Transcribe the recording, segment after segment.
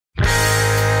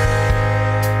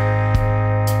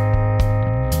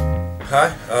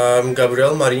Hi, I'm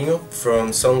Gabriel Marinho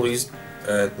from São Luís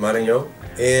at Maranhão,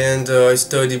 and I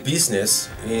study business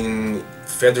in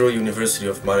Federal University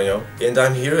of Maranhão, and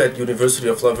I'm here at University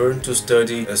of La Verne to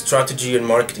study a strategy and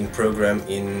marketing program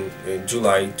in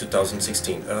July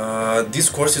 2016. This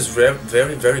course is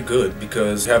very good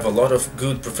because we have a lot of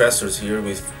good professors here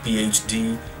with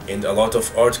PhD and a lot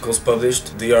of articles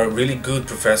published. They are really good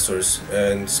professors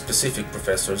and specific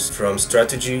professors from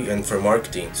strategy and for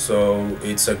marketing. So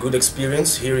it's a good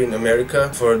experience here in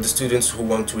America for the students who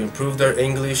want to improve their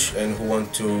English and who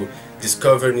want to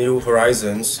discover new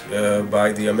horizons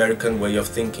by the American way of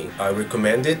thinking. I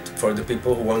recommend it for the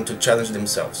people who want to challenge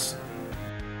themselves.